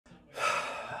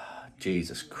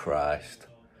Jesus Christ.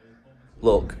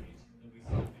 Look,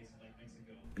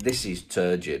 this is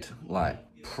turgid, like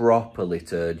properly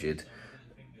turgid.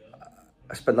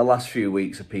 I spent the last few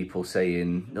weeks of people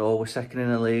saying, "Oh, we're second in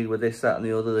the league with this, that and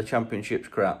the other, the championship's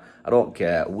crap." I don't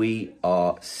care. We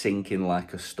are sinking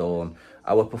like a stone.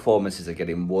 Our performances are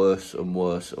getting worse and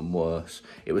worse and worse.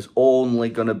 It was only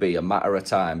going to be a matter of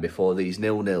time before these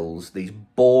nil-nils, these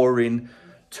boring,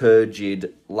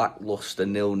 turgid, lacklustre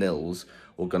nil-nils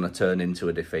were going to turn into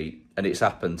a defeat. And it's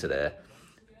happened today.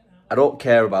 I don't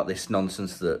care about this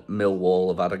nonsense that Millwall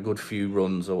have had a good few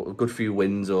runs or a good few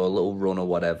wins or a little run or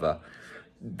whatever.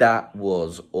 That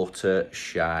was utter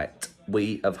shite.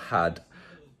 We have had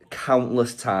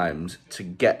countless times to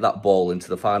get that ball into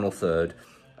the final third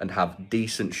and have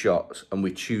decent shots, and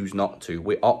we choose not to.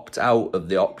 We opt out of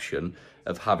the option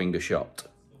of having a shot.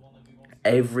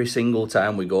 Every single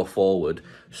time we go forward,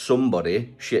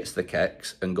 somebody shits the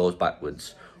kecks and goes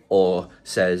backwards, or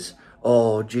says,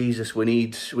 "Oh Jesus, we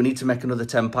need to make another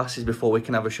 10 passes before we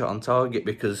can have a shot on target,"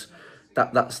 because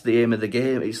that's the aim of the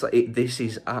game. It's like this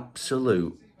is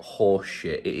absolute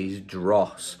horseshit. It is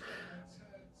dross.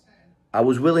 I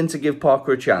was willing to give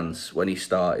Parker a chance when he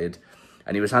started,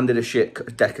 and he was handed a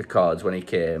shit deck of cards when he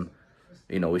came.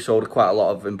 You know, we sold quite a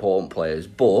lot of important players,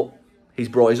 but he's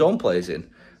brought his own players in.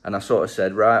 And I sort of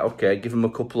said, right, okay, give him a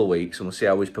couple of weeks and we'll see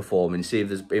how he's performing, see if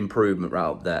there's improvement right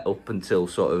up there up until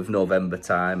sort of November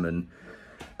time. And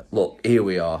look, here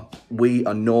we are. We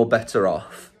are no better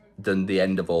off than the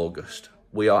end of August.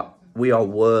 We are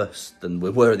worse than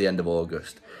we were at the end of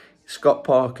August. Scott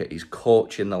Parker is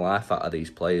coaching the life out of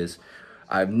these players.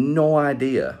 I have no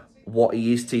idea what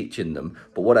he is teaching them,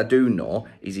 but what I do know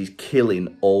is he's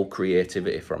killing all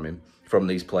creativity from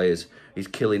these players. He's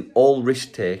killing all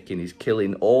risk-taking. He's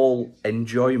killing all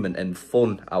enjoyment and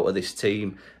fun out of this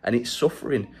team. And it's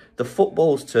suffering. The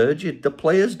football's turgid. The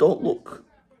players don't look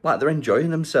like they're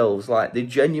enjoying themselves. Like, they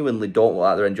genuinely don't look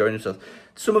like they're enjoying themselves.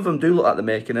 Some of them do look like they're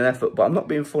making an effort, but I'm not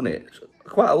being funny.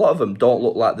 Quite a lot of them don't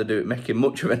look like they're making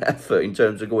much of an effort in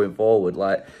terms of going forward.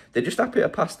 Like, they're just happy to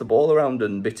pass the ball around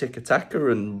and be tick-a-tacker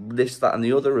and this, that and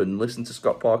the other and listen to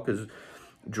Scott Parker's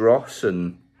dross.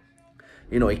 And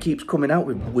you know, he keeps coming out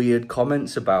with weird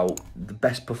comments about the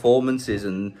best performances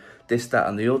and this, that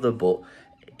and the other, but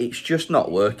it's just not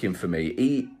working for me.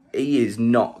 He is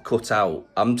not cut out.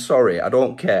 I'm sorry, I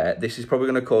don't care. This is probably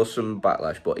going to cause some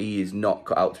backlash, but he is not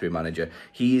cut out to be a manager.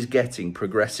 He is getting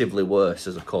progressively worse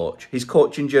as a coach. His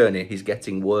coaching journey is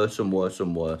getting worse and worse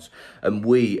and worse, and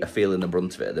we are feeling the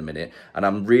brunt of it at the minute. And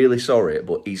I'm really sorry,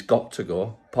 but he's got to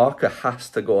go. Parker has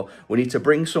to go. We need to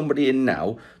bring somebody in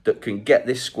now that can get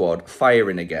this squad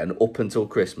firing again up until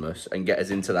Christmas and get us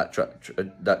into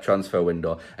that transfer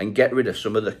window and get rid of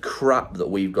some of the crap that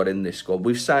we've got in this squad.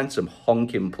 We've signed some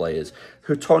honking players.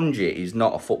 Hutonji is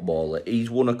not a footballer. He's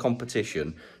won a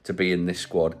competition to be in this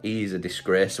squad. He's a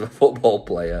disgrace of a football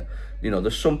player. You know,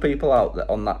 there's some people out there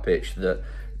on that pitch that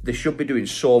they should be doing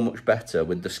so much better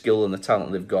with the skill and the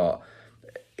talent they've got.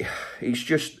 It's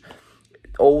just,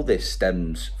 all this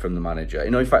stems from the manager.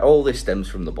 You know, in fact, all this stems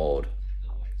from the board.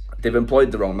 They've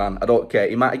employed the wrong man. I don't care.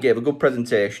 He might have gave a good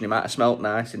presentation. He might have smelt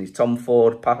nice in his Tom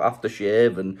Ford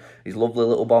aftershave and his lovely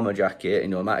little bomber jacket. You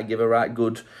know, he might have give a right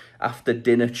good after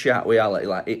dinner chat with Alec.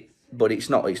 Like it, but it's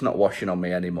not washing on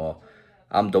me anymore.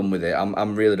 I'm done with it.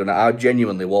 I'm really done. I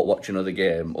genuinely won't watch another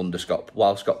game under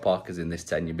while Scott Parker's in this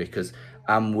tenure, because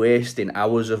I'm wasting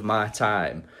hours of my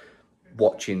time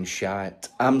watching shite.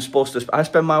 I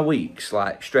spend my weeks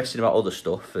like stressing about other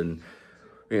stuff and,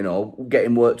 you know,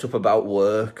 getting worked up about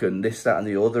work and this, that and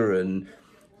the other. And,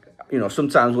 you know,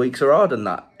 sometimes weeks are hard and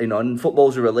that, you know, and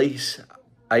football's a release.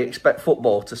 I expect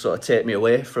football to sort of take me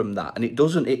away from that. And it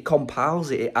doesn't. It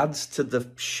compiles it. It adds to the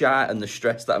shite and the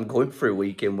stress that I'm going through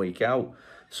week in, week out.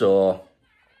 So,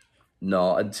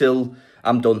 no, until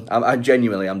I'm done. I'm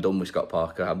done with Scott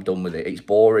Parker. I'm done with it. It's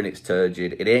boring. It's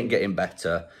turgid. It ain't getting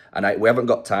better. And we haven't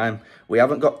got time. We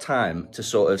haven't got time to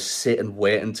sort of sit and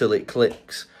wait until it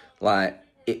clicks. Like,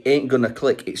 it ain't going to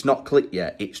click. It's not clicked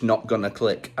yet. It's not going to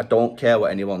click. I don't care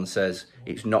what anyone says.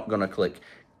 It's not going to click.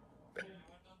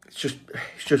 It's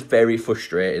just very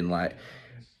frustrating. Like,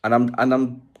 and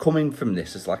I'm coming from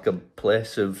this as like a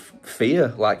place of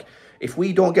fear. Like, if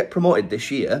we don't get promoted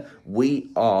this year,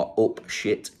 we are up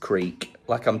shit creek.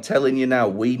 Like, I'm telling you now,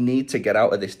 we need to get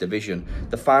out of this division.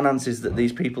 The finances that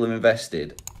these people have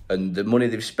invested and the money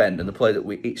they've spent and the play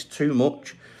that it's too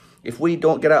much. If we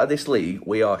don't get out of this league,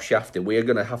 we are shafted. We are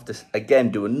going to have to,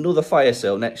 again, do another fire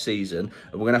sale next season,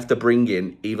 and we're going to have to bring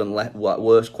in even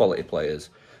worse quality players.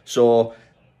 So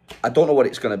I don't know what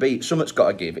it's going to be. Something's got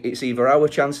to give. It's either our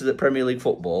chances at Premier League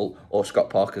football or Scott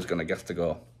Parker's going to have to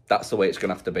go. That's the way it's going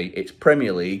to have to be. It's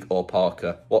Premier League or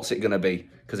Parker. What's it going to be?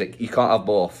 Because you can't have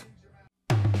both.